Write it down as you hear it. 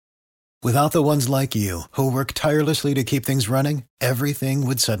Without the ones like you, who work tirelessly to keep things running, everything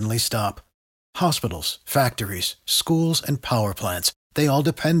would suddenly stop. Hospitals, factories, schools, and power plants, they all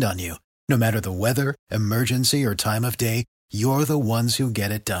depend on you. No matter the weather, emergency, or time of day, you're the ones who get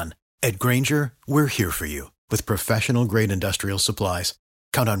it done. At Grainger, we're here for you with professional-grade industrial supplies.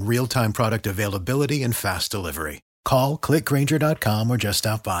 Count on real-time product availability and fast delivery. Call, click Grainger.com, or just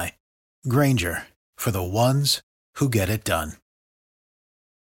stop by. Grainger, for the ones who get it done.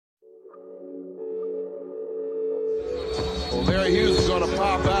 Well, Larry Hughes is going to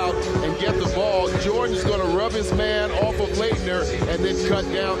pop out and get the ball. Jordan's going to rub his man off of Leitner and then cut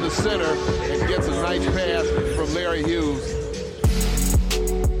down the center and gets a nice pass from Larry Hughes.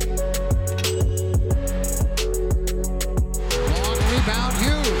 Long rebound,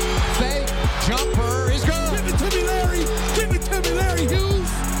 Hughes. Fake, jumper is good. Give it to me, Larry. Give it to me, Larry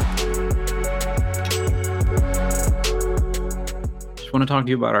Hughes. Just want to talk to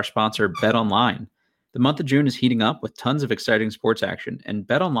you about our sponsor, BetOnline. The month of June is heating up with tons of exciting sports action, and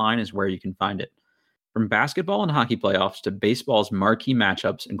BetOnline is where you can find it. From basketball and hockey playoffs to baseball's marquee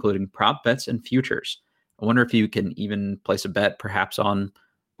matchups, including prop bets and futures. I wonder if you can even place a bet perhaps on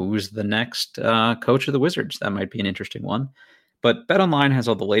who's the next coach of the Wizards. That might be an interesting one. But BetOnline has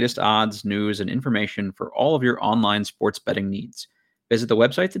all the latest odds, news, and information for all of your online sports betting needs. Visit the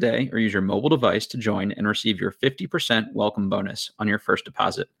website today or use your mobile device to join and receive your 50% welcome bonus on your first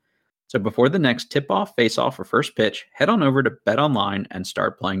deposit. So before the next tip-off, face-off, or first pitch, head on over to BetOnline and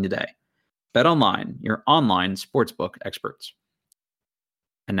start playing today. BetOnline, your online sportsbook experts.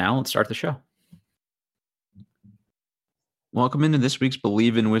 And now let's start the show. Welcome into this week's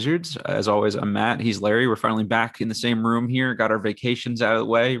Believe in Wizards. As always, I'm Matt. He's Larry. We're finally back in the same room here. Got our vacations out of the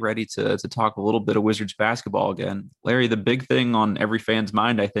way, ready to talk a little bit of Wizards basketball again. Larry, the big thing on every fan's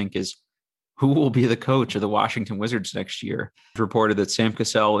mind, I think, is who will be the coach of the Washington Wizards next year? It's reported that Sam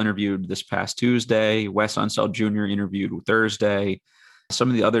Cassell interviewed this past Tuesday. Wes Unseld Jr. interviewed Thursday. Some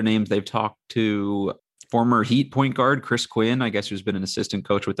of the other names they've talked to, former Heat point guard Chris Quinn, I guess, who's been an assistant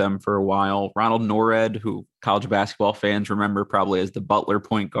coach with them for a while. Ronald Nored, who college basketball fans remember probably as the Butler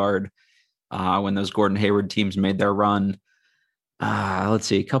point guard when those Gordon Hayward teams made their run. Let's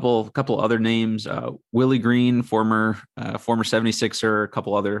see, a couple other names. Willie Green, former 76er, a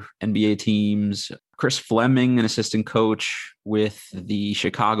couple other NBA teams. Chris Fleming, an assistant coach with the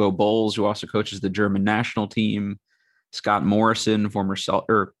Chicago Bulls, who also coaches the German national team. Scott Morrison,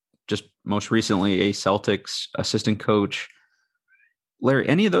 just most recently a Celtics assistant coach. Larry,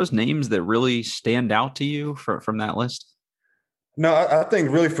 any of those names that really stand out to you from that list? No, I think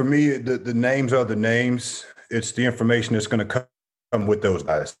really for me, the names are the names. It's the information that's going to come with those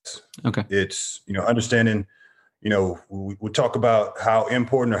guys. Okay. It's, understanding, we talk about how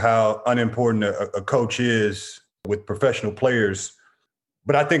important or how unimportant a coach is with professional players,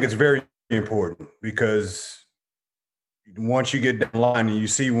 but I think it's very important because once you get down the line and you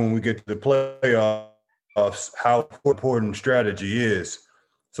see when we get to the playoffs, how important strategy is.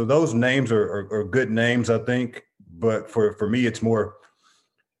 So those names are good names, I think. But for me, it's more,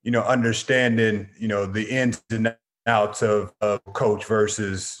 understanding, the ins and outs of coach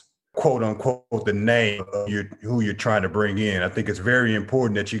versus quote unquote the name of who you're trying to bring in. I think it's very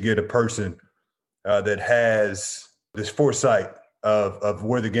important that you get a person that has this foresight of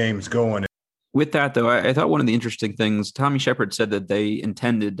where the game's going. With that, though, I thought one of the interesting things, Tommy Shepard said that they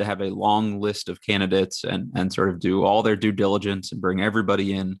intended to have a long list of candidates and sort of do all their due diligence and bring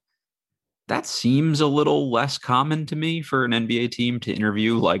everybody in. That seems a little less common to me for an NBA team to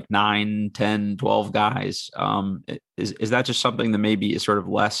interview like 9, 10, 12 guys. Is that just something that maybe is sort of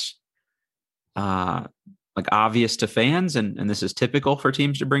less like obvious to fans and this is typical for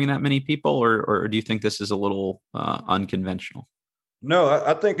teams to bring in that many people, or do you think this is a little unconventional? No,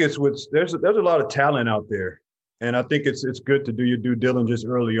 I think there's a lot of talent out there, and I think it's good to do your due diligence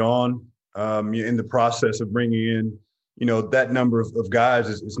early on. You're in the process of bringing in, that number of guys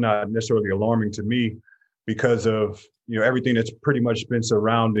is not necessarily alarming to me because of, everything that's pretty much been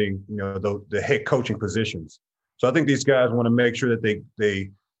surrounding, the head coaching positions. So I think these guys want to make sure that they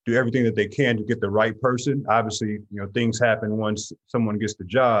do everything that they can to get the right person. Obviously, things happen once someone gets the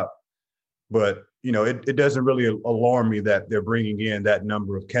job, but it doesn't really alarm me that they're bringing in that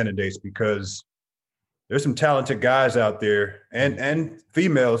number of candidates because there's some talented guys out there and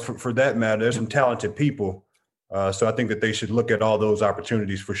females for that matter. There's some talented people. So I think that they should look at all those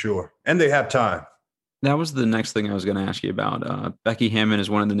opportunities for sure. And they have time. That was the next thing I was going to ask you about. Becky Hammon is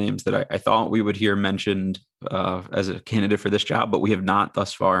one of the names that I thought we would hear mentioned as a candidate for this job, but we have not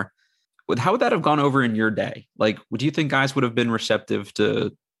thus far. How would that have gone over in your day? Like, would you think guys would have been receptive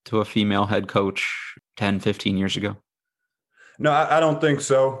to a female head coach 10, 15 years ago? No, I don't think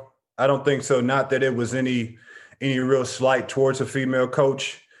so. I don't think so. Not that it was any real slight towards a female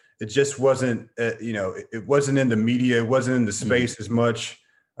coach. It just wasn't, it wasn't in the media. It wasn't in the space as much.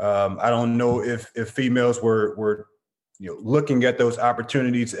 I don't know if females were looking at those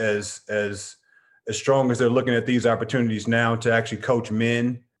opportunities as strong as they're looking at these opportunities now to actually coach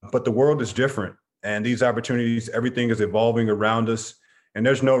men. But the world is different, and these opportunities, everything is evolving around us. And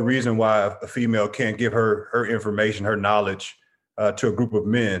there's no reason why a female can't give her information, her knowledge to a group of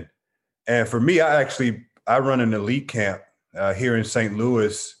men. And for me, I run an elite camp here in St.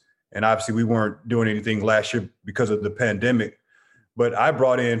 Louis. And obviously we weren't doing anything last year because of the pandemic. But I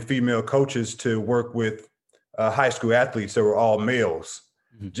brought in female coaches to work with high school athletes that were all males,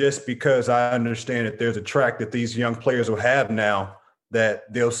 just because I understand that there's a track that these young players will have now,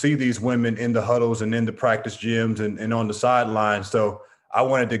 that they'll see these women in the huddles and in the practice gyms and on the sidelines. So I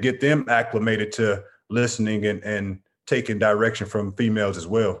wanted to get them acclimated to listening and taking direction from females as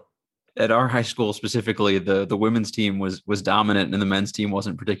well. At our high school specifically, the women's team was dominant and the men's team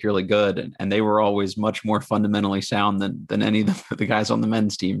wasn't particularly good. And they were always much more fundamentally sound than any of the guys on the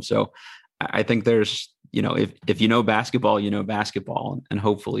men's team. So I think there's, if you know basketball, and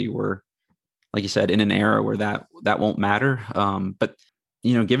hopefully we're, like you said, in an era where that won't matter. But,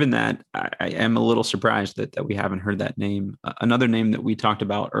 given that, I am a little surprised that we haven't heard that name. Another name that we talked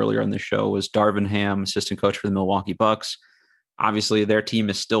about earlier on the show was Darvin Ham, assistant coach for the Milwaukee Bucks. Obviously, their team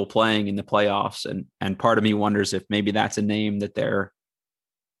is still playing in the playoffs, and part of me wonders if maybe that's a name that they're,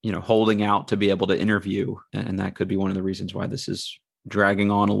 holding out to be able to interview, and that could be one of the reasons why this is dragging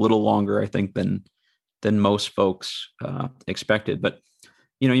on a little longer, I think, than most folks expected. But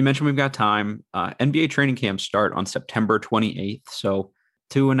you mentioned we've got time. NBA training camps start on September 28th, so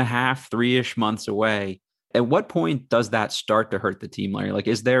 2.5, 3-ish months away. At what point does that start to hurt the team, Larry? Like,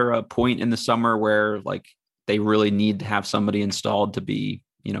 is there a point in the summer where they really need to have somebody installed to be,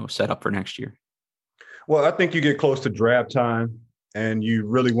 set up for next year? Well, I think you get close to draft time and you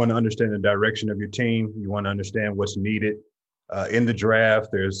really want to understand the direction of your team. You want to understand what's needed in the draft.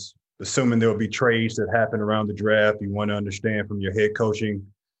 There's assuming there will be trades that happen around the draft. You want to understand from your head coaching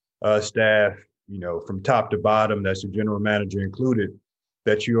staff, from top to bottom, that's your general manager included,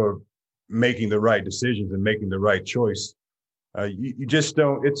 that you are making the right decisions and making the right choice. You just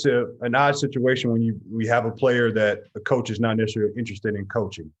don't. It's an odd situation when we have a player that the coach is not necessarily interested in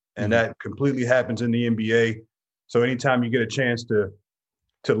coaching, and that completely happens in the NBA. So anytime you get a chance to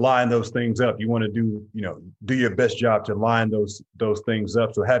line those things up, you want to do your best job to line those things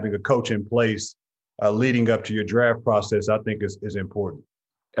up. So having a coach in place leading up to your draft process, I think is important.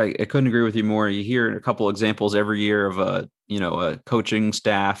 I couldn't agree with you more. You hear a couple examples every year of a coaching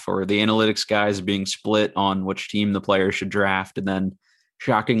staff or the analytics guys being split on which team the player should draft. And then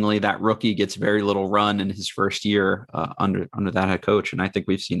shockingly, that rookie gets very little run in his first year under that head coach. And I think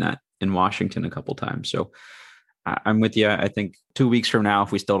we've seen that in Washington a couple times. So I'm with you. I think 2 weeks from now,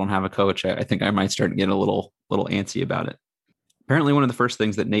 if we still don't have a coach, I think I might start to get a little antsy about it. Apparently, one of the first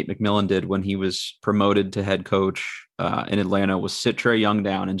things that Nate McMillan did when he was promoted to head coach in Atlanta was sit Trae Young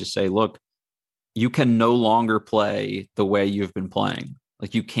down and just say, look, you can no longer play the way you've been playing.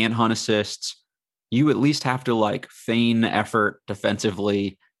 Like, you can't hunt assists. You at least have to feign effort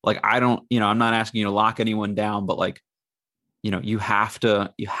defensively. I'm not asking you to lock anyone down, but you have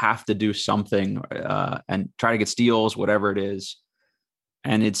to do something and try to get steals, whatever it is.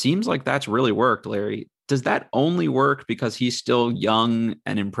 And it seems like that's really worked, Larry. Does that only work because he's still young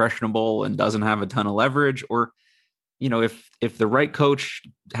and impressionable and doesn't have a ton of leverage? Or, if the right coach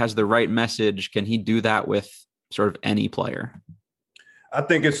has the right message, can he do that with sort of any player? I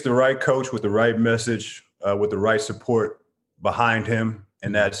think it's the right coach with the right message, with the right support behind him.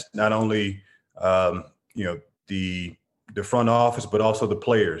 And that's not only, the front office, but also the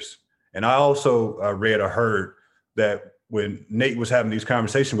players. And I also read or heard that when Nate was having these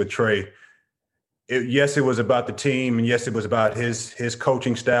conversations with Trae, yes, it was about the team, and yes, it was about his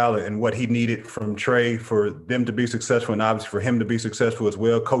coaching style and what he needed from Trae for them to be successful, and obviously for him to be successful as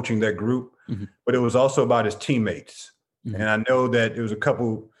well, coaching that group. Mm-hmm. But it was also about his teammates. Mm-hmm. And I know that there was a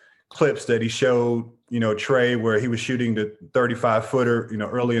couple clips that he showed, Trae, where he was shooting the 35-footer,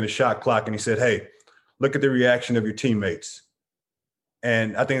 early in the shot clock, and he said, "Hey, look at the reaction of your teammates."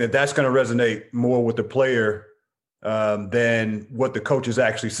 And I think that that's going to resonate more with the player than what the coach is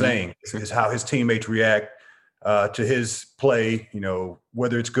actually saying. Is how his teammates react to his play,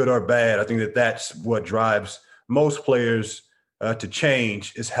 whether it's good or bad. I think that that's what drives most players to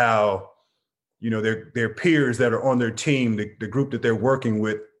change, is how, their peers that are on their team, the group that they're working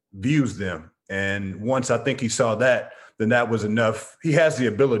with, views them. And once I think he saw that, then that was enough. He has the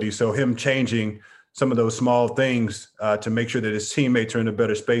ability. So him changing some of those small things to make sure that his teammates are in a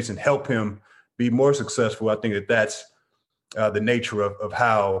better space and help him be more successful. I think that that's the nature of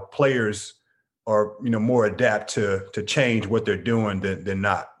how players are, more adapt to change what they're doing than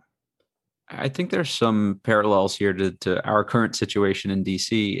not. I think there's some parallels here to our current situation in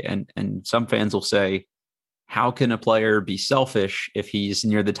DC, and some fans will say, how can a player be selfish if he's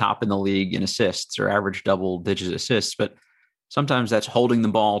near the top in the league in assists or average double-digit assists? But sometimes that's holding the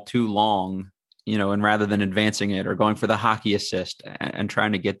ball too long, and rather than advancing it or going for the hockey assist and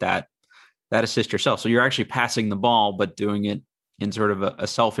trying to get that assist yourself. So you're actually passing the ball, but doing it in sort of a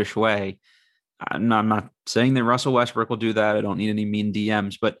selfish way. I'm not saying that Russell Westbrook will do that. I don't need any mean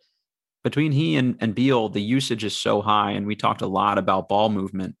DMs, but between he and Beal, the usage is so high. And we talked a lot about ball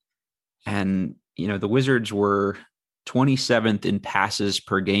movement. And, the Wizards were 27th in passes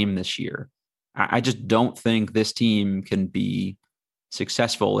per game this year. I just don't think this team can be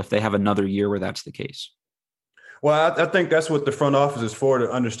successful if they have another year where that's the case. Well, I think that's what the front office is for, to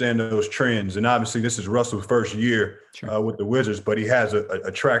understand those trends. And obviously this is Russell's first year with the Wizards, but he has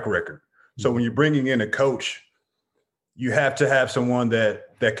a track record. So when you're bringing in a coach, you have to have someone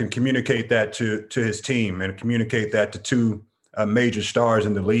that can communicate that to his team and communicate that to two major stars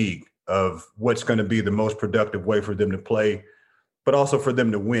in the league of what's going to be the most productive way for them to play, but also for them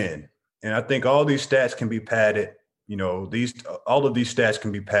to win. And I think all these stats can be padded. All of these stats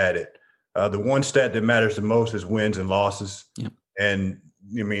can be padded. The one stat that matters the most is wins and losses. Yep. And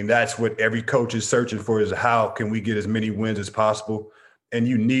that's what every coach is searching for, is how can we get as many wins as possible? And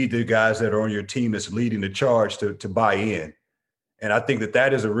you need the guys that are on your team that's leading the charge to buy in. And I think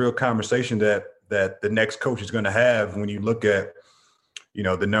that is a real conversation that the next coach is going to have when you look at,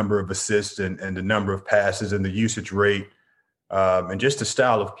 the number of assists and the number of passes and the usage rate and just the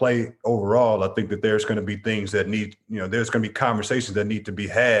style of play overall. I think that there's going to be things that need, there's going to be conversations that need to be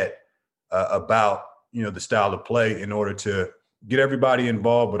had about, the style of play in order to get everybody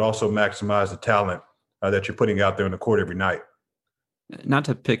involved, but also maximize the talent that you're putting out there on the court every night. Not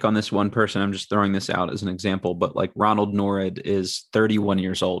to pick on this one person, I'm just throwing this out as an example, but like Ronald Norrid is 31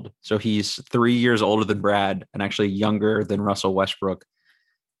 years old. So he's 3 years older than Brad and actually younger than Russell Westbrook.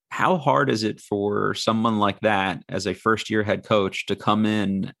 How hard is it for someone like that as a first-year head coach to come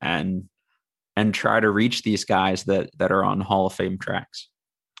in and try to reach these guys that are on Hall of Fame tracks?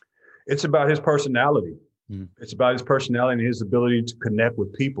 It's about his personality. It's about his personality and his ability to connect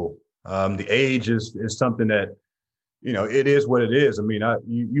with people. The age is something that, it is what it is.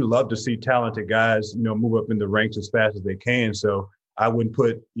 You love to see talented guys, move up in the ranks as fast as they can. So I wouldn't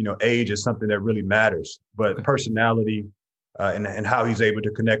put, age as something that really matters, but personality and how he's able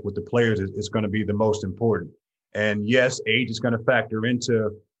to connect with the players is going to be the most important. And yes, age is going to factor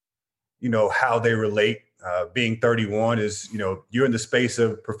into, how they relate. Being 31 is, you're in the space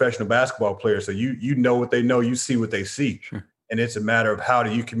of professional basketball players. So you know what they know, you see what they see. Sure. And it's a matter of how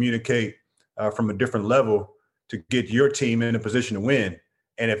do you communicate from a different level to get your team in a position to win.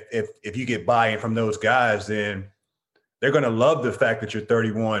 And if you get buy-in from those guys, then they're going to love the fact that you're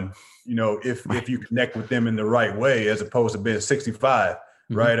 31, if you connect with them in the right way, as opposed to being 65,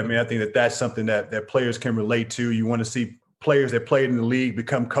 right? I think that's something that players can relate to. You want to see players that played in the league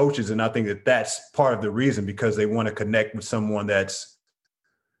become coaches. And I think that's part of the reason, because they want to connect with someone that's,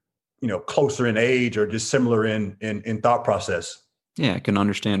 closer in age or just similar in thought process. Yeah, I can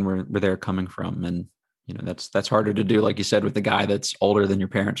understand where they're coming from. And, that's harder to do, like you said, with the guy that's older than your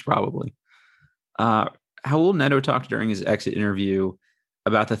parents, probably. Raul Neto talked during his exit interview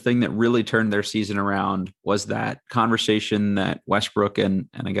about the thing that really turned their season around was that conversation that Westbrook and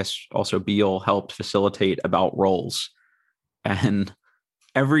I guess also Beal helped facilitate about roles. And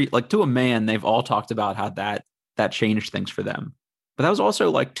to a man, they've all talked about how that changed things for them. But that was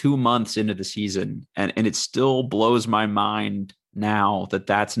also 2 months into the season. And it still blows my mind now that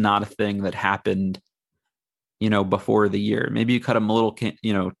that's not a thing that happened, before the year. Maybe you cut them a little,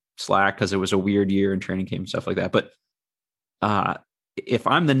 slack because it was a weird year in training camp and stuff like that. But if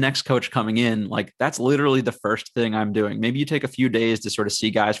I'm the next coach coming in, that's literally the first thing I'm doing. Maybe you take a few days to sort of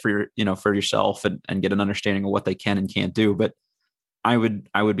see guys for yourself and get an understanding of what they can and can't do. But I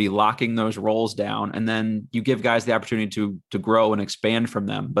would be locking those roles down, and then you give guys the opportunity to grow and expand from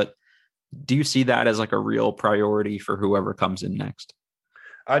them. But do you see that as a real priority for whoever comes in next?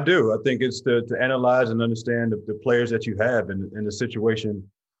 I do. I think it's to analyze and understand the players that you have and the situation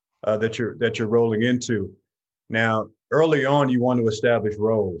that you're rolling into. Now, early on, you want to establish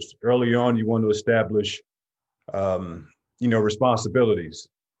roles. Early on, you want to establish, responsibilities.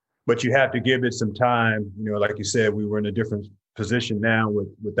 But you have to give it some time. Like you said, we were in a different position now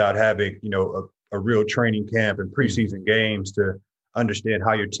without having, a real training camp and preseason games to understand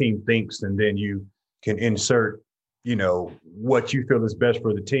how your team thinks. And then you can insert, what you feel is best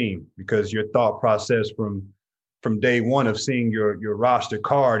for the team, because your thought process from day one of seeing your roster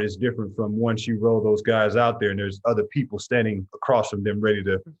card is different from once you roll those guys out there and there's other people standing across from them ready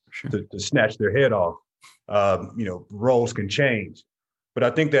to snatch their head off. Roles can change. But I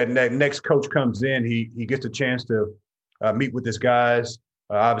think that next coach comes in, he gets a chance to meet with his guys.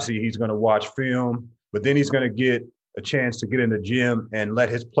 Obviously, he's going to watch film, but then he's going to get a chance to get in the gym and let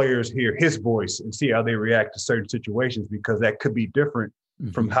his players hear his voice and see how they react to certain situations, because that could be different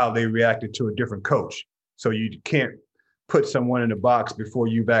from how they reacted to a different coach. So you can't put someone in a box before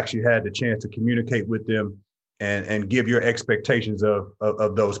you've actually had the chance to communicate with them and give your expectations of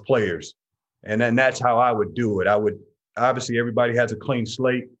those players. And then that's how I would do it. Obviously, everybody has a clean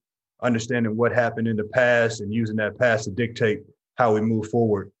slate, understanding what happened in the past and using that past to dictate how we move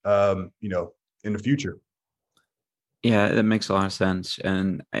forward, in the future. Yeah, that makes a lot of sense.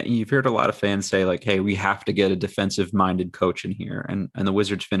 And you've heard a lot of fans say, like, hey, we have to get a defensive-minded coach in here. And the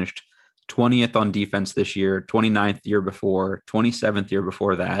Wizards finished 20th on defense this year, 29th year before, 27th year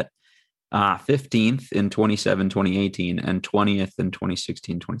before that, 15th in 2018, and 20th in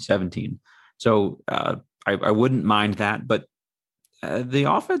 2016-2017. So I wouldn't mind that, but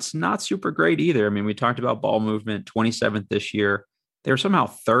the offense, not super great either. I mean, we talked about ball movement, 27th this year. They were somehow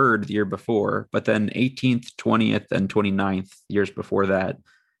third the year before, but then 18th, 20th, and 29th years before that.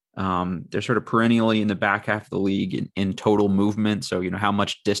 They're sort of perennially in the back half of the league in total movement. So, how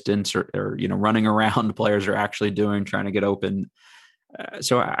much distance or running around players are actually doing, trying to get open.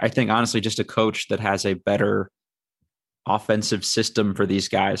 So I think, honestly, just a coach that has a better offensive system for these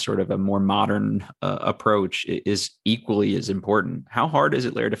guys, sort of a more modern approach, is equally as important. How hard is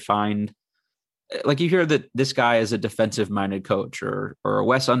it, Larry, to find, like, you hear that this guy is a defensive-minded coach, or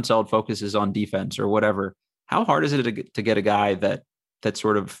Wes Unseld focuses on defense or whatever. How hard is it to get a guy that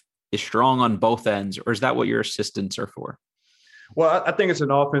sort of is strong on both ends, or is that what your assistants are for? Well, I think it's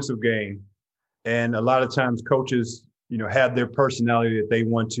an offensive game. And a lot of times coaches, have their personality that they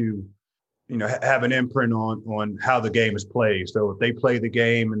want to, have an imprint on how the game is played. So if they play the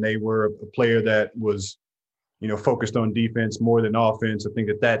game and they were a player that was, focused on defense more than offense, I think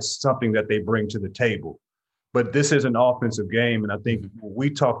that's something that they bring to the table. But this is an offensive game. And I think we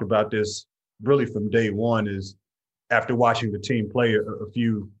talked about this really from day one, is after watching the team play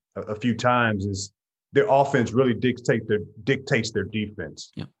a few times, is their offense really dictates their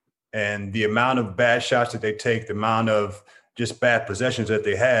defense. Yeah. And the amount of bad shots that they take, the amount of just bad possessions that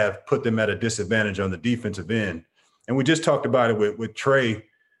they have, put them at a disadvantage on the defensive end. And we just talked about it with Trey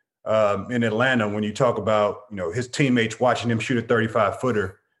in Atlanta, when you talk about, his teammates watching him shoot a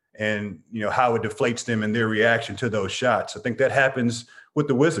 35-footer and, how it deflates them and their reaction to those shots. I think that happens with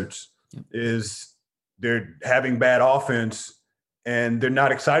the Wizards. Is they're having bad offense and they're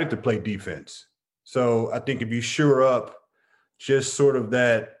not excited to play defense. So I think if you shore up just sort of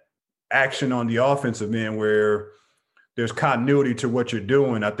that action on the offensive end where there's continuity to what you're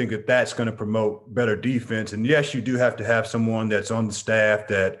doing, I think that's going to promote better defense. And yes, you do have to have someone that's on the staff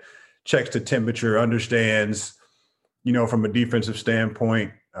that checks the temperature, understands, from a defensive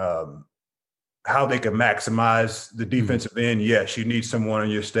standpoint, how they can maximize the defensive end. Yes, you need someone on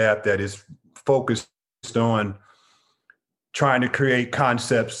your staff that is focused on trying to create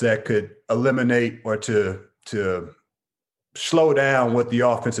concepts that could eliminate or to slow down what the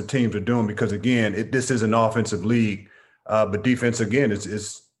offensive teams are doing, because again, this is an offensive league, but defense again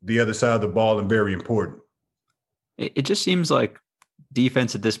is the other side of the ball and very important. It just seems like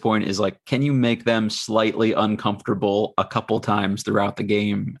defense at this point is like, can you make them slightly uncomfortable a couple times throughout the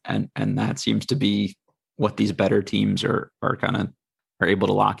game, and that seems to be what these better teams are able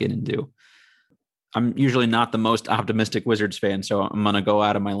to lock in and do. I'm usually not the most optimistic Wizards fan, so I'm going to go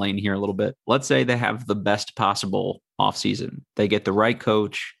out of my lane here a little bit. Let's say they have the best possible offseason. They get the right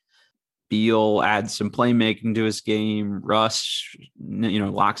coach. Beal adds some playmaking to his game. Russ,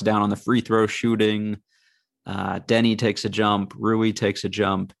 locks down on the free throw shooting. Denny takes a jump. Rui takes a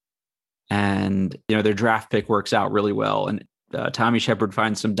jump. And, their draft pick works out really well. And Tommy Shepard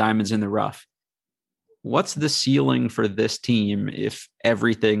finds some diamonds in the rough. What's the ceiling for this team if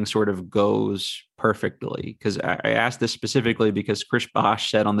everything sort of goes perfectly? Because I asked this specifically because Chris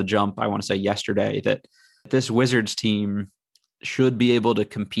Bosh said on The Jump, I want to say yesterday, that this Wizards team should be able to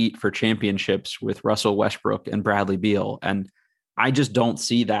compete for championships with Russell Westbrook and Bradley Beal. And I just don't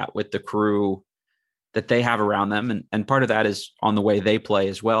see that with the crew that they have around them. And part of that is on the way they play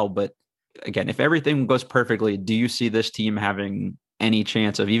as well. But again, if everything goes perfectly, do you see this team having any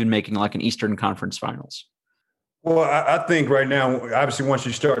chance of even making like an Eastern Conference Finals? Well, I think right now, obviously, once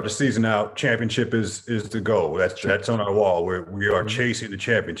you start the season out, championship is the goal. That's on our wall, where we are chasing the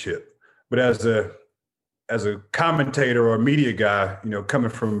championship. But as a as a commentator or a media guy, coming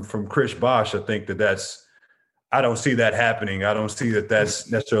from Chris Bosh, I think I don't see that happening. I don't see that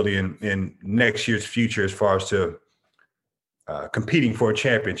that's necessarily in next year's future as far as to competing for a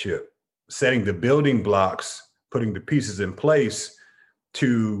championship, setting the building blocks, putting the pieces in place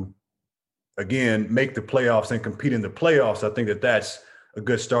to, again, make the playoffs and compete in the playoffs. I think that that's a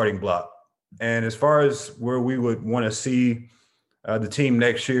good starting block. And as far as where we would want to see the team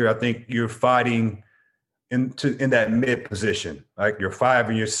next year, I think you're fighting in that mid position, like your 5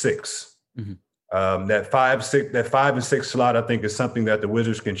 and your 6. Mm-hmm. That 5 and 6 slot, I think, is something that the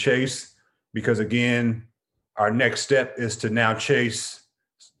Wizards can chase because, again, our next step is to now chase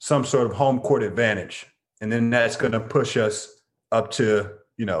some sort of home court advantage. And then that's going to push us up to,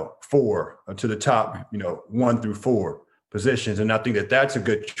 4, to the top, 1 through 4 positions. And I think that that's a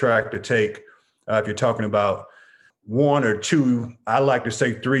good track to take if you're talking about 1 or 2. I like to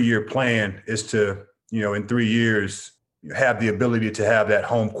say 3-year plan is to, in 3 years, have the ability to have that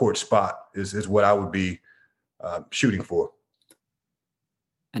home court spot is what I would be shooting for.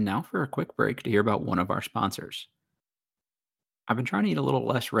 And now for a quick break to hear about one of our sponsors. I've been trying to eat a little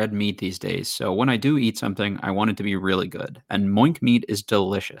less red meat these days, so when I do eat something, I want it to be really good. And Moink meat is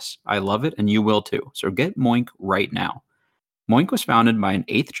delicious. I love it, and you will too. So get Moink right now. Moink was founded by an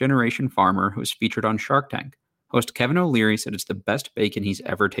 8th-generation farmer who was featured on Shark Tank. Host Kevin O'Leary said it's the best bacon he's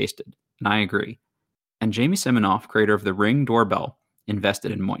ever tasted, and I agree. And Jamie Siminoff, creator of the Ring doorbell,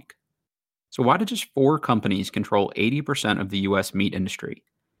 invested in Moink. So why did just 4 companies control 80% of the U.S. meat industry?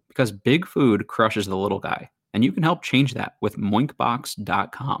 Because big food crushes the little guy, and you can help change that with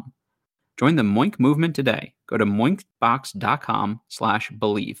moinkbox.com. Join the Moink movement today. Go to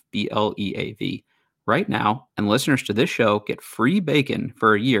moinkbox.com/believe, BLEAV, right now, and listeners to this show get free bacon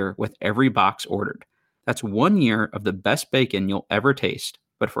for a year with every box ordered. That's 1 year of the best bacon you'll ever taste,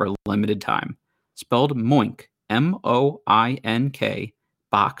 but for a limited time. Spelled Moink, MOINK,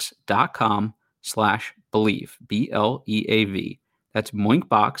 box.com/believe, BLEAV. That's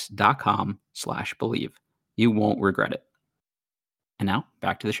moinkbox.com/believe. You won't regret it. And now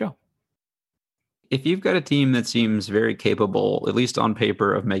back to the show. If you've got a team that seems very capable, at least on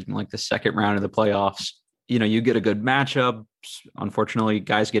paper, of making like the second round of the playoffs, you get a good matchup. Unfortunately,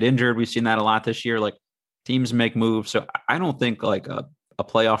 guys get injured. We've seen that a lot this year. Like teams make moves. So I don't think like a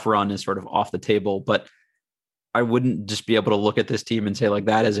playoff run is sort of off the table, but I wouldn't just be able to look at this team and say like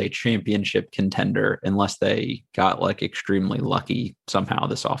that is a championship contender unless they got like extremely lucky somehow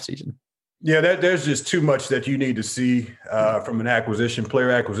this offseason. Yeah, there's just too much that you need to see from an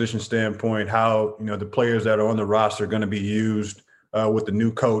player acquisition standpoint, how, the players that are on the roster are going to be used with the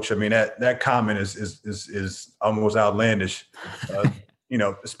new coach. I mean, that comment is almost outlandish,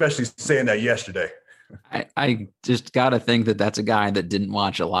 especially saying that yesterday. I just got to think that that's a guy that didn't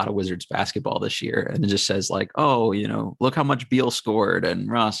watch a lot of Wizards basketball this year and it just says like, oh, look how much Beal scored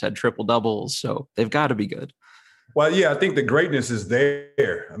and Russ had triple doubles. So they've got to be good. Well, yeah, I think the greatness is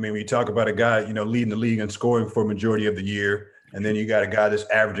there. I mean, when you talk about a guy, leading the league and scoring for a majority of the year, and then you got a guy that's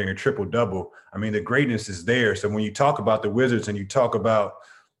averaging a triple double. I mean, the greatness is there. So when you talk about the Wizards and you talk about,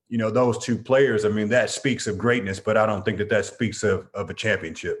 those two players, I mean, that speaks of greatness, but I don't think that speaks of a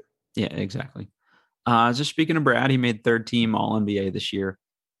championship. Yeah, exactly. Just speaking of Brad, he made 3rd team All-NBA this year.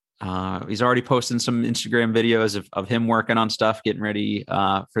 He's already posting some Instagram videos of him working on stuff, getting ready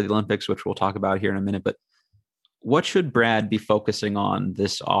for the Olympics, which we'll talk about here in a minute. But what should Brad be focusing on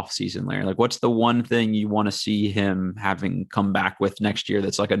this offseason, Larry? Like, what's the one thing you want to see him having come back with next year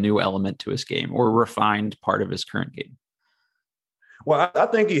that's like a new element to his game or a refined part of his current game? Well, I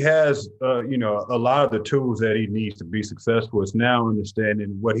think he has, a lot of the tools that he needs to be successful. It's now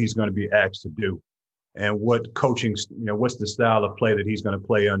understanding what he's going to be asked to do. And what coaching, what's the style of play that he's going to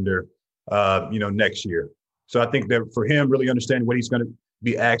play under, next year. So I think that for him, really understanding what he's going to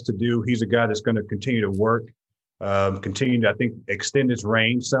be asked to do, he's a guy that's going to continue to work, continue to, I think, extend his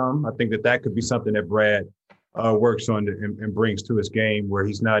range some. I think that could be something that Brad works on and brings to his game where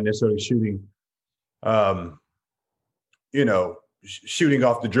he's not necessarily shooting, shooting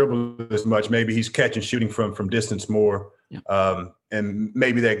off the dribble as much. Maybe he's catching, shooting from distance more. Yeah. And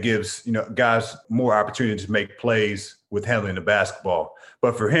maybe that gives, guys more opportunity to make plays with handling the basketball.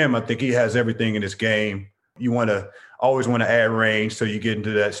 But for him, I think he has everything in his game. You always want to add range so you get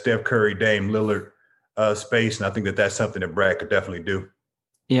into that Steph Curry, Dame Lillard space. And I think that that's something that Brad could definitely do.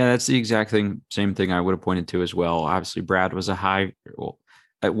 Yeah, that's the exact same thing I would have pointed to as well. Obviously, Brad was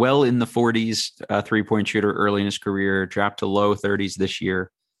well in the 40s three-point shooter early in his career, dropped to low 30s this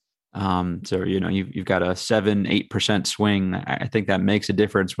year. So, you've got a 7-8% swing. I think that makes a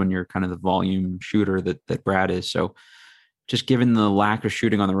difference when you're kind of the volume shooter that Brad is. So just given the lack of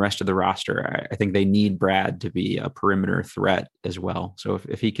shooting on the rest of the roster, I think they need Brad to be a perimeter threat as well. So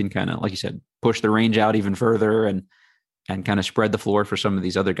if he can kind of, like you said, push the range out even further and kind of spread the floor for some of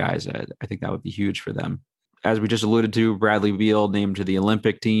these other guys, I think that would be huge for them. As we just alluded to, Bradley Beal named to the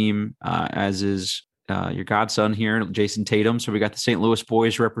Olympic team, as is your godson here, Jason Tatum. So we got the St. Louis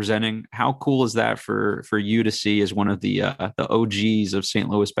boys representing. How cool is that for you to see as one of the OGs of St.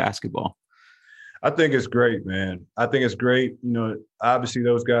 Louis basketball? I think it's great, man. I think it's great. Obviously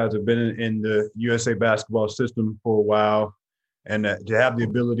those guys have been in the USA basketball system for a while, and to have the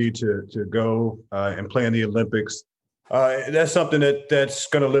ability to go and play in the Olympics, that's something that's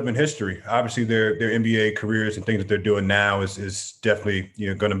going to live in history. Obviously their NBA careers and things that they're doing now is definitely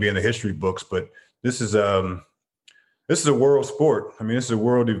going to be in the history books. But this is a world sport. I mean, this is a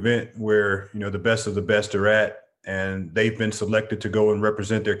world event where the best of the best are at, and they've been selected to go and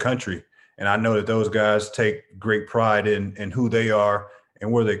represent their country. And I know that those guys take great pride in who they are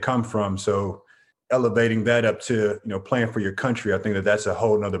and where they come from. So elevating that up to, playing for your country, I think that's a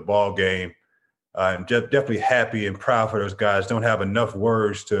whole nother ball game. I'm definitely happy and proud for those guys. Don't have enough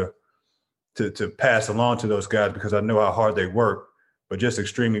words to pass along to those guys because I know how hard they work, but just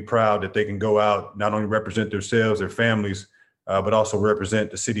extremely proud that they can go out, not only represent themselves, their families, but also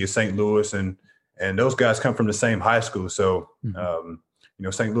represent the city of St. Louis. And those guys come from the same high school. So,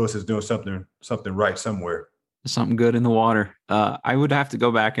 St. Louis is doing something right somewhere. Something good in the water. I would have to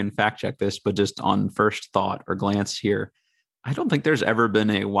go back and fact check this, but just on first thought or glance here, I don't think there's ever been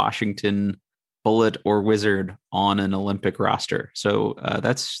a Washington Bullet or Wizard on an Olympic roster. So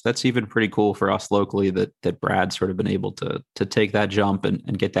that's even pretty cool for us locally that Brad's sort of been able to take that jump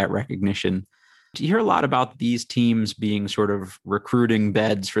and get that recognition. Do you hear a lot about these teams being sort of recruiting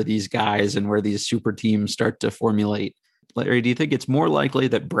beds for these guys and where these super teams start to formulate? Larry, do you think it's more likely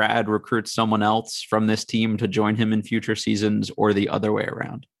that Brad recruits someone else from this team to join him in future seasons or the other way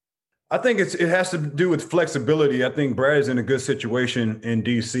around? I think it has to do with flexibility. I think Brad is in a good situation in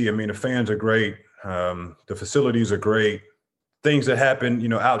DC. I mean, the fans are great. The facilities are great. Things that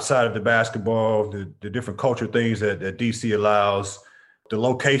happen, outside of the basketball, the different culture things that DC allows, the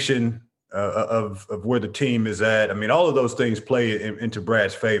location of where the team is at. I mean, all of those things play into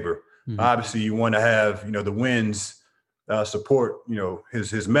Brad's favor. Mm-hmm. Obviously, you want to have, the wins support,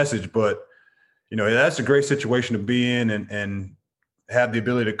 his message. But, that's a great situation to be in and have the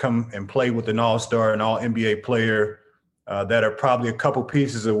ability to come and play with an all-star and all-NBA player that are probably a couple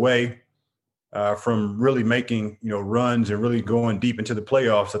pieces away from really making, runs and really going deep into the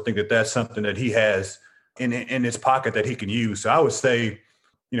playoffs. I think that's something that he has in his pocket that he can use. So I would say,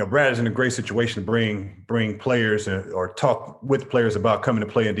 Brad is in a great situation to bring players or talk with players about coming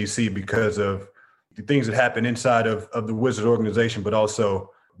to play in DC because of the things that happen inside of the Wizards organization, but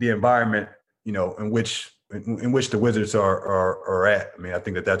also the environment, in which the Wizards are at. I mean, I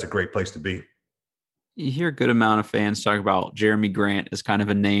think that's a great place to be. You hear a good amount of fans talk about Jeremy Grant as kind of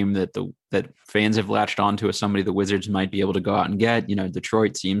a name that fans have latched onto as somebody the Wizards might be able to go out and get.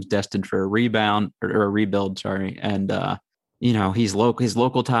 Detroit seems destined for a rebuild. Sorry. And, his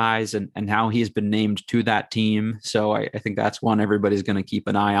local ties and how he's been named to that team. So I think that's one everybody's going to keep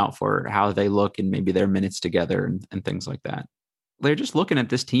an eye out for, how they look and maybe their minutes together and things like that. They're just looking at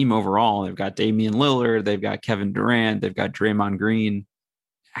this team overall. They've got Damian Lillard, they've got Kevin Durant, they've got Draymond Green.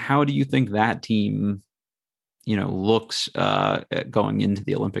 How do you think that team, looks going into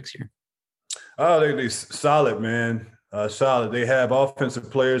the Olympics here? Oh, they're solid, man. Solid. They have offensive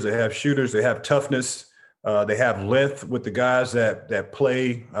players, they have shooters, they have toughness. They have length with the guys that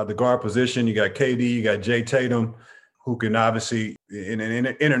play the guard position. You got KD, you got Jay Tatum, who can obviously, in an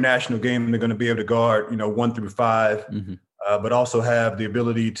international game, they're going to be able to guard, 1 through 5, but also have the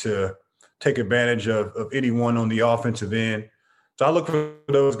ability to take advantage of anyone on the offensive end. So I look for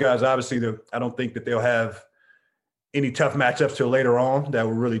those guys. Obviously, I don't think that they'll have any tough matchups till later on that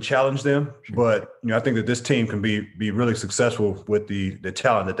will really challenge them. But, I think that this team can be really successful with the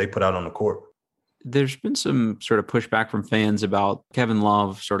talent that they put out on the court. There's been some sort of pushback from fans about Kevin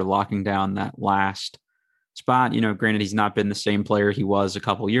Love sort of locking down that last spot. Granted, he's not been the same player he was a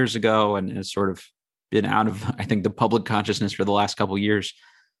couple years ago and has sort of been out of, I think, the public consciousness for the last couple of years.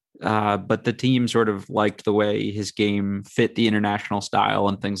 But the team sort of liked the way his game fit the international style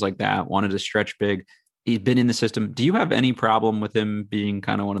and things like that, wanted to stretch big. He's been in the system. Do you have any problem with him being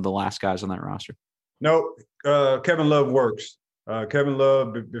kind of one of the last guys on that roster? No, Kevin Love works. Kevin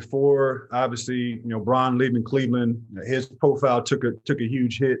Love, before obviously, Bron leaving Cleveland, his profile took a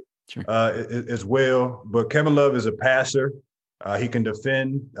huge hit as well. But Kevin Love is a passer. He can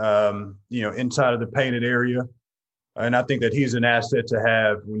defend, inside of the painted area. And I think that he's an asset to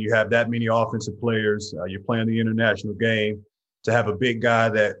have when you have that many offensive players. You're playing the international game, to have a big guy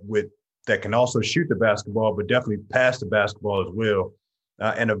that can also shoot the basketball, but definitely pass the basketball as well.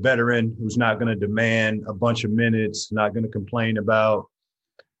 And a veteran who's not going to demand a bunch of minutes, not going to complain about,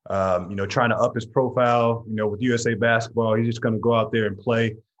 trying to up his profile. With USA Basketball, he's just going to go out there and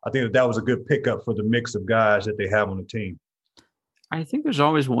play. I think that was a good pickup for the mix of guys that they have on the team. I think there's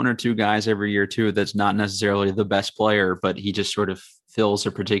always one or two guys every year too that's not necessarily the best player, but he just sort of fills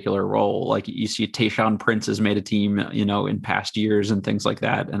a particular role. Like you see Tayshaun Prince has made a team, in past years and things like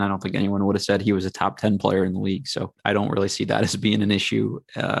that. And I don't think anyone would have said he was a top 10 player in the league. So I don't really see that as being an issue.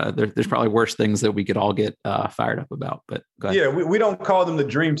 There's probably worse things that we could all get fired up about, but go ahead. Yeah, we don't call them the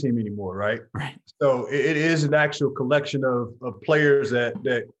dream team anymore, right? Right. So it is an actual collection of players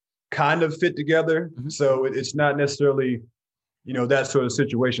that kind of fit together. Mm-hmm. So it's not necessarily that sort of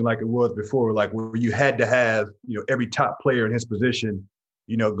situation like it was before, like where you had to have, every top player in his position,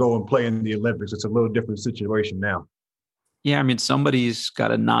 go and play in the Olympics. It's a little different situation now. Yeah. I mean, somebody's got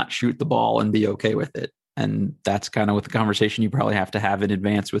to not shoot the ball and be okay with it. And that's kind of what the conversation you probably have to have in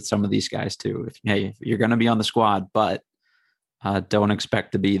advance with some of these guys too. If you're going to be on the squad, but don't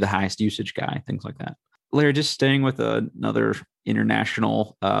expect to be the highest usage guy, things like that. Larry, just staying with another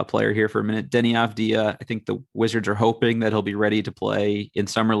international player here for a minute, Deni Avdija. I think the Wizards are hoping that he'll be ready to play in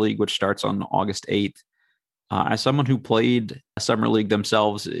Summer League, which starts on August 8th. As someone who played Summer League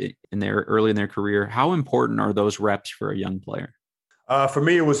themselves early in their career, how important are those reps for a young player? For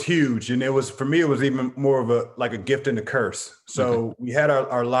me, it was huge. And it was even more of a gift and a curse. So we had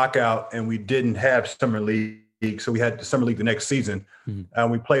our lockout and we didn't have Summer League. So we had the Summer League the next season. Mm-hmm.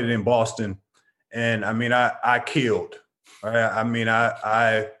 We played it in Boston. And I mean, I killed. Right? I mean,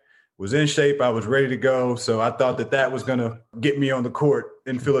 I was in shape. I was ready to go. So I thought that was going to get me on the court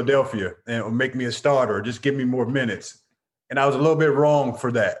in Philadelphia or make me a starter or just give me more minutes. And I was a little bit wrong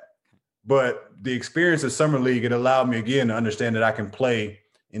for that. But the experience of Summer League, it allowed me again to understand that I can play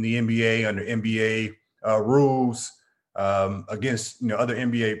in the NBA under NBA rules against other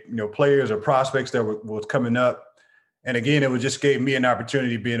NBA players or prospects that was coming up. And again, it just gave me an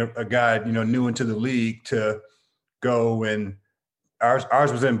opportunity, being a guy, new into the league, to go and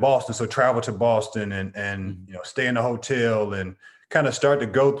ours was in Boston. So travel to Boston and stay in a hotel and kind of start to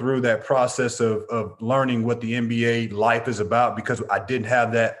go through that process of learning what the NBA life is about, because I didn't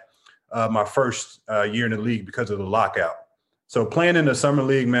have that my first year in the league because of the lockout. So playing in the Summer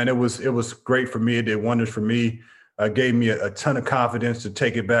League, man, it was great for me. It did wonders for me. Gave me a ton of confidence to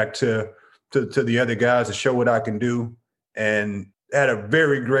take it back to the other guys to show what I can do, and had a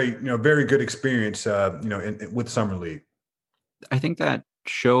very great, very good experience, with Summer League. I think that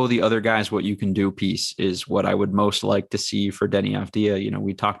show the other guys what you can do piece is what I would most like to see for Deni Avdija.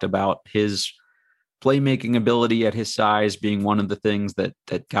 We talked about his playmaking ability at his size being one of the things that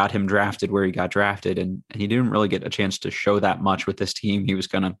got him drafted where he got drafted. And he didn't really get a chance to show that much with this team. He was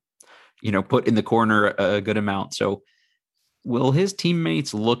going to, put in the corner a good amount. So will his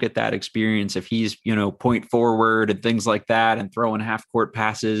teammates look at that experience if he's, point forward and things like that and throwing half court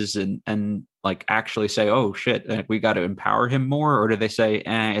passes and like actually say, oh shit, we got to empower him more? Or do they say,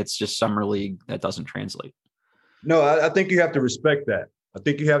 it's just Summer League, that doesn't translate? No, I think you have to respect that. I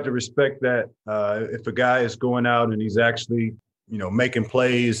think you have to respect that if a guy is going out and he's actually, making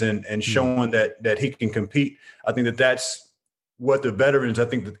plays and showing that he can compete. I think that's what the veterans, I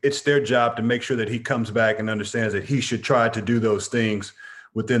think that it's their job to make sure that he comes back and understands that he should try to do those things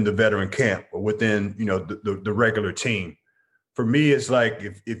within the veteran camp or within, the regular team. For me, it's like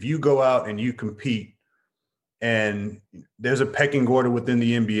if you go out and you compete, and there's a pecking order within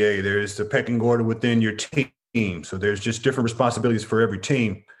the NBA, there's a pecking order within your team. So there's just different responsibilities for every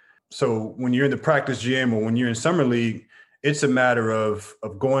team. So when you're in the practice gym or when you're in Summer League, it's a matter of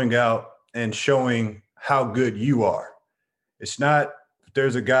going out and showing how good you are. It's not, if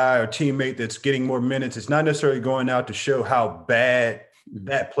there's a guy or teammate that's getting more minutes, it's not necessarily going out to show how bad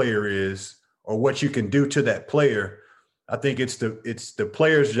that player is or what you can do to that player. I think it's the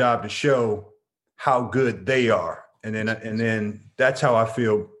player's job to show how good they are. And then that's how I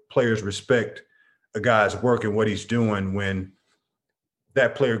feel players respect a guy's work and what he's doing when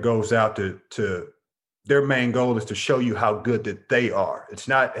that player goes out to their main goal is to show you how good that they are. It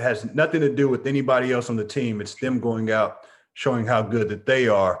has nothing to do with anybody else on the team. It's them going out, showing how good that they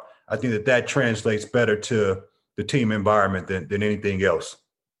are. I think that translates better to the team environment than anything else.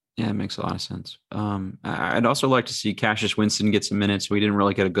 Yeah, it makes a lot of sense. I'd also like to see Cassius Winston get some minutes. We didn't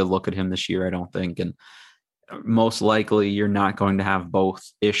really get a good look at him this year, I don't think. And most likely you're not going to have both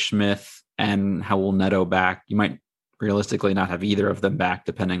Ish Smith and Raul Neto back. You might realistically not have either of them back,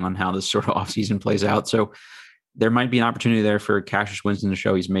 depending on how this sort of offseason plays out. So there might be an opportunity there for Cassius Winston to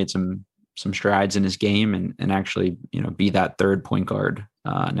show he's made some strides in his game and actually, be that third point guard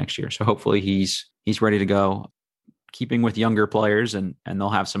next year. So hopefully he's ready to go. Keeping with younger players, and they'll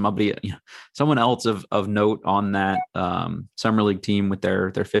have someone else of note on that summer league team with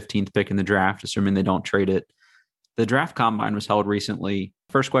their 15th pick in the draft, assuming they don't trade it. The draft combine was held recently.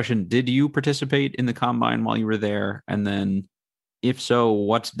 First question, did you participate in the combine while you were there? And then if so,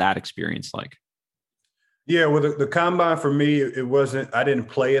 what's that experience like? Yeah, well, the combine for me, it wasn't. I didn't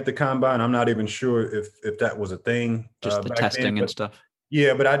play at the combine. I'm not even sure if that was a thing. Just the testing and stuff.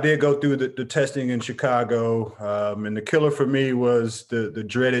 Yeah, but I did go through the testing in Chicago, and the killer for me was the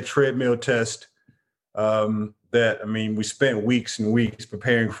dreaded treadmill test. We spent weeks and weeks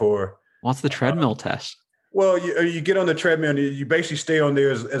preparing for. What's the treadmill test? Well, you get on the treadmill and you basically stay on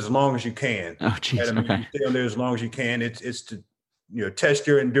there as long as you can. Oh, geez. Okay. You stay on there as long as you can. It's to test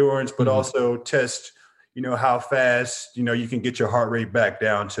your endurance, but also test how fast you can get your heart rate back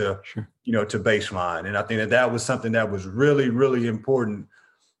down to to baseline. And I think that was something that was really, really important.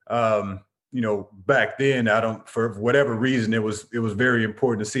 Back then, for whatever reason, it was very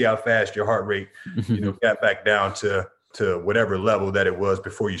important to see how fast your heart rate got back down to whatever level that it was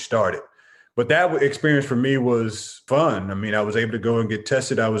before you started. But that experience for me was fun. I mean, I was able to go and get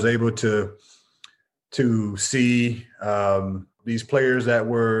tested. I was able to see these players that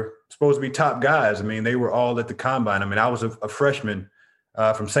were supposed to be top guys. I mean, they were all at the combine. I mean, I was a freshman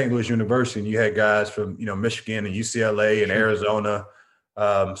from St. Louis University, and you had guys from, Michigan and UCLA and Arizona.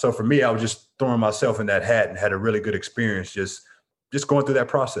 So for me, I was just throwing myself in that hat and had a really good experience just going through that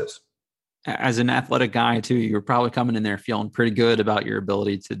process. As an athletic guy too, you were probably coming in there feeling pretty good about your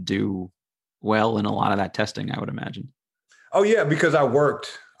ability to do well in a lot of that testing, I would imagine. Oh yeah, because I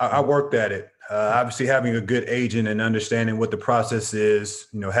worked at it. Obviously having a good agent and understanding what the process is,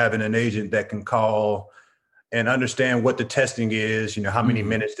 having an agent that can call and understand what the testing is, how many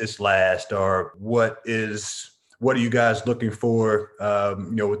minutes this lasts, or what are you guys looking for,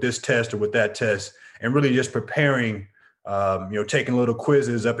 with this test or with that test, and really just preparing, taking little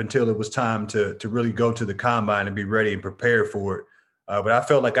quizzes up until it was time to really go to the combine and be ready and prepared for it. But I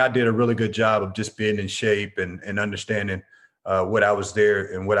felt like I did a really good job of just being in shape and understanding what I was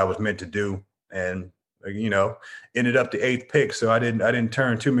there and what I was meant to do. And, ended up the 8th pick. So I didn't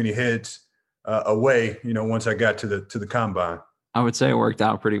turn too many heads away, once I got to the combine. I would say it worked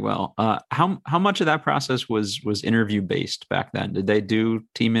out pretty well. How much of that process was interview based back then? Did they do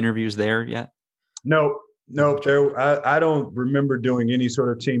team interviews there yet? No, Joe. I don't remember doing any sort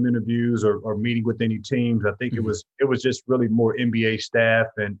of team interviews or meeting with any teams. I think it was just really more NBA staff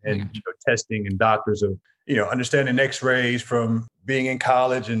and testing and doctors of understanding X-rays from being in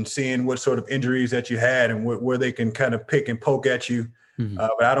college and seeing what sort of injuries that you had and where they can kind of pick and poke at you.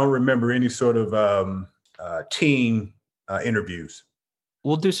 But I don't remember any sort of team interviews.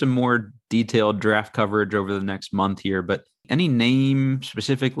 We'll do some more detailed draft coverage over the next month here, but any name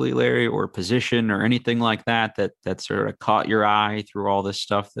specifically, Larry, or position or anything like that sort of caught your eye through all this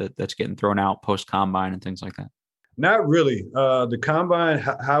stuff that's getting thrown out post-combine and things like that? Not really. The combine,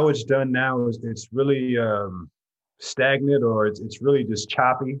 how it's done now is it's really stagnant, or it's really just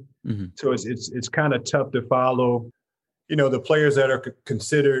choppy. So it's kind of tough to follow. The players that are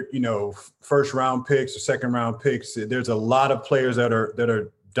considered, first round picks or second round picks. There's a lot of players that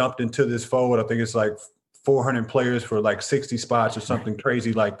are dumped into this fold. I think it's like 400 players for like 60 spots or something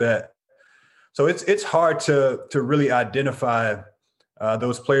crazy like that. So it's hard to really identify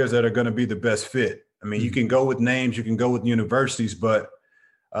those players that are going to be the best fit. I mean, you can go with names, you can go with universities, but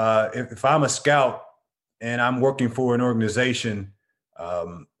if I'm a scout and I'm working for an organization,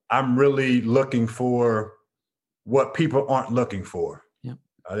 I'm really looking for what people aren't looking for. Yep.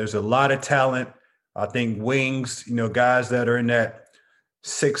 There's a lot of talent. I think wings, guys that are in that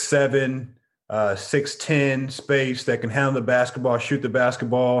 6'7", 6'10" space that can handle the basketball, shoot the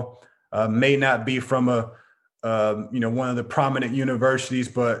basketball, may not be from one of the prominent universities,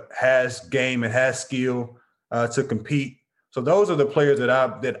 but has game and has skill to compete. So those are the players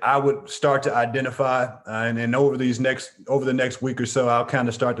that I would start to identify, and over the next week or so, I'll kind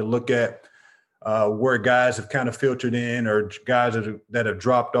of start to look at where guys have kind of filtered in, or guys that have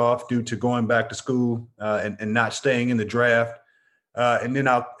dropped off due to going back to school and not staying in the draft. And then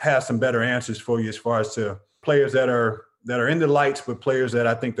I'll have some better answers for you as far as to players that are in the lights, but players that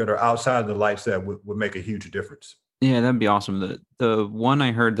I think that are outside of the lights that would make a huge difference. Yeah, that'd be awesome. The one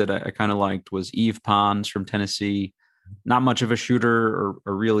I heard that I kind of liked was Yves Pons from Tennessee. Not much of a shooter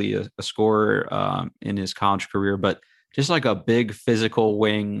or really a scorer in his college career, but just like a big physical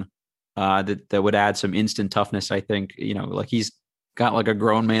wing that would add some instant toughness. I think, like he's got like a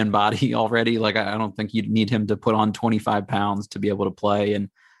grown man body already. Like, I don't think you'd need him to put on 25 pounds to be able to play. And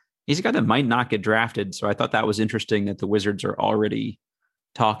he's a guy that might not get drafted. So I thought that was interesting that the Wizards are already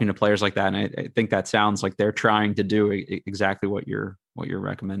talking to players like that. And I think that sounds like they're trying to do exactly what you're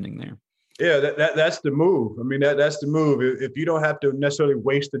recommending there. Yeah, that's the move. I mean, that's the move. If you don't have to necessarily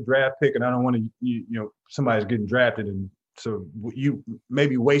waste the draft pick, and I don't want to, somebody's getting drafted, and so you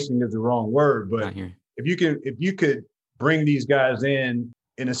maybe wasting is the wrong word, but if you could bring these guys in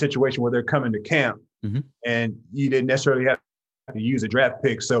a situation where they're coming to camp, and you didn't necessarily have to use a draft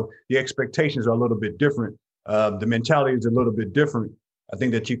pick, so the expectations are a little bit different. The mentality is a little bit different. I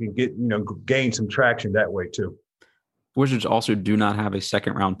think that you can gain some traction that way too. Wizards also do not have a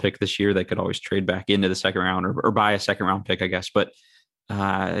second round pick this year. They could always trade back into the second round or buy a second round pick, I guess. But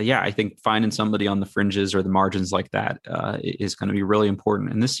I think finding somebody on the fringes or the margins like that is going to be really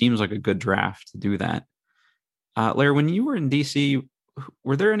important. And this seems like a good draft to do that. Larry, when you were in DC,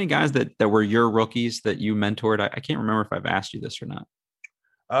 were there any guys that were your rookies that you mentored? I can't remember if I've asked you this or not.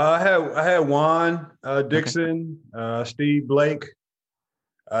 I had Juan Dixon, Steve Blake.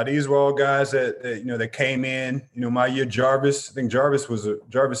 These were all guys that came in. My year, Jarvis. I think Jarvis was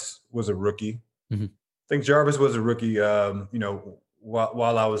a rookie. I think Jarvis was a rookie.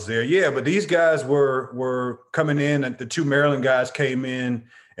 While I was there, yeah. But these guys were coming in, and the two Maryland guys came in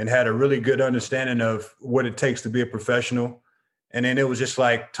and had a really good understanding of what it takes to be a professional. And then it was just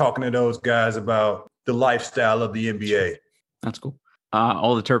like talking to those guys about the lifestyle of the NBA. That's cool.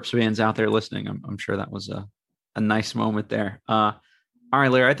 All the Terps fans out there listening, I'm sure that was a nice moment there. All right,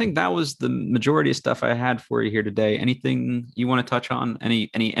 Larry, I think that was the majority of stuff I had for you here today. Anything you want to touch on? Any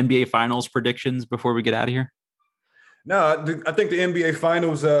NBA Finals predictions before we get out of here? No, I think the NBA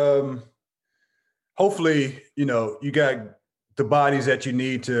Finals, hopefully, you got the bodies that you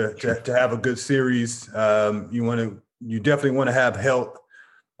need to have a good series. You definitely want to have health.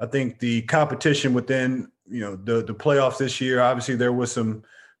 I think the competition within, the playoffs this year, obviously there was some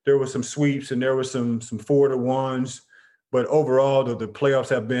sweeps and there was some 4-1s. But overall, the playoffs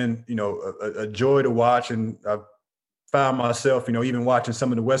have been, a joy to watch. And I've found myself, even watching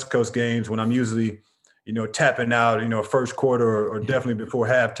some of the West Coast games when I'm usually, tapping out, first quarter or definitely before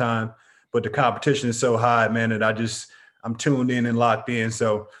halftime. But the competition is so high, man, that I'm tuned in and locked in.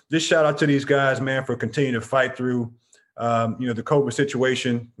 So just shout out to these guys, man, for continuing to fight through, the COVID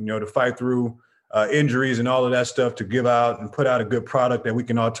situation, to fight through injuries and all of that stuff, to give out and put out a good product that we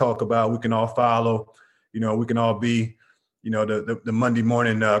can all talk about, we can all follow, we can all be, the Monday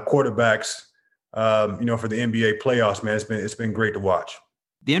morning quarterbacks, for the NBA playoffs, man. It's been great to watch.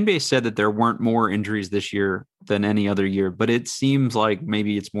 The NBA said that there weren't more injuries this year than any other year, but it seems like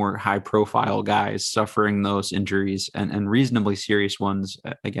maybe it's more high profile guys suffering those injuries and reasonably serious ones.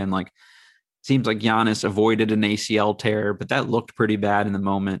 Again, like it seems like Giannis avoided an ACL tear, but that looked pretty bad in the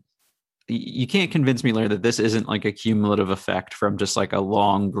moment. You can't convince me, Larry, that this isn't like a cumulative effect from just like a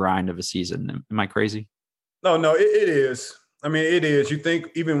long grind of a season. Am I crazy? No, it is. I mean, it is. You think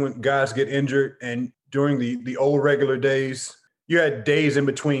even when guys get injured and during the old regular days, you had days in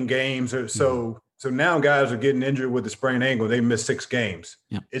between games. So now guys are getting injured with a sprained ankle. They missed 6 games.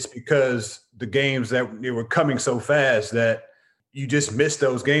 Yeah. It's because the games that they were coming so fast that you just missed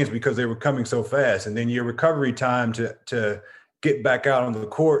those games because they were coming so fast. And then your recovery time to get back out on the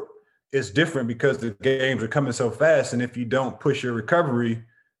court is different because the games are coming so fast. And if you don't push your recovery,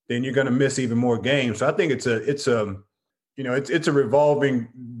 then you're going to miss even more games. So I think it's a revolving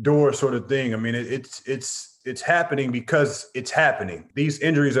door sort of thing. I mean, it's happening because it's happening. These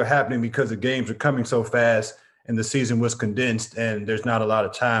injuries are happening because the games are coming so fast and the season was condensed and there's not a lot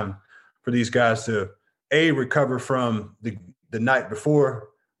of time for these guys to recover from the night before,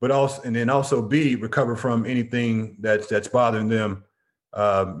 but also B, recover from anything that's bothering them,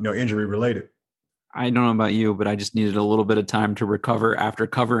 injury related. I don't know about you, but I just needed a little bit of time to recover after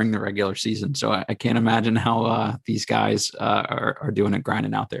covering the regular season. So I can't imagine how these guys are doing it,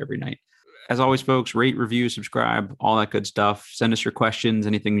 grinding out there every night. As always, folks, rate, review, subscribe, all that good stuff. Send us your questions,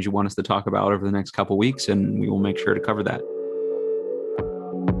 anything you want us to talk about over the next couple of weeks, and we will make sure to cover that.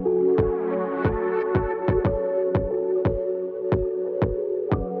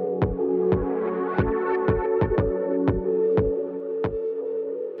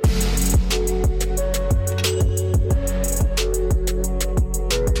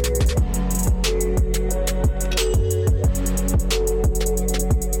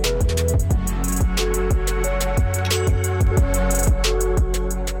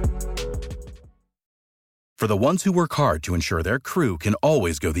 For the ones who work hard to ensure their crew can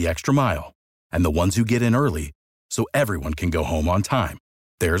always go the extra mile, and the ones who get in early so everyone can go home on time,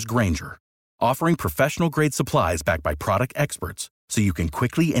 there's Grainger, offering professional-grade supplies backed by product experts so you can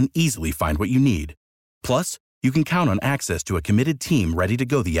quickly and easily find what you need. Plus, you can count on access to a committed team ready to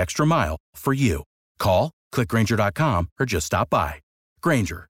go the extra mile for you. Call, click Grainger.com, or just stop by.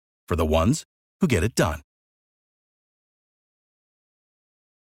 Grainger, for the ones who get it done.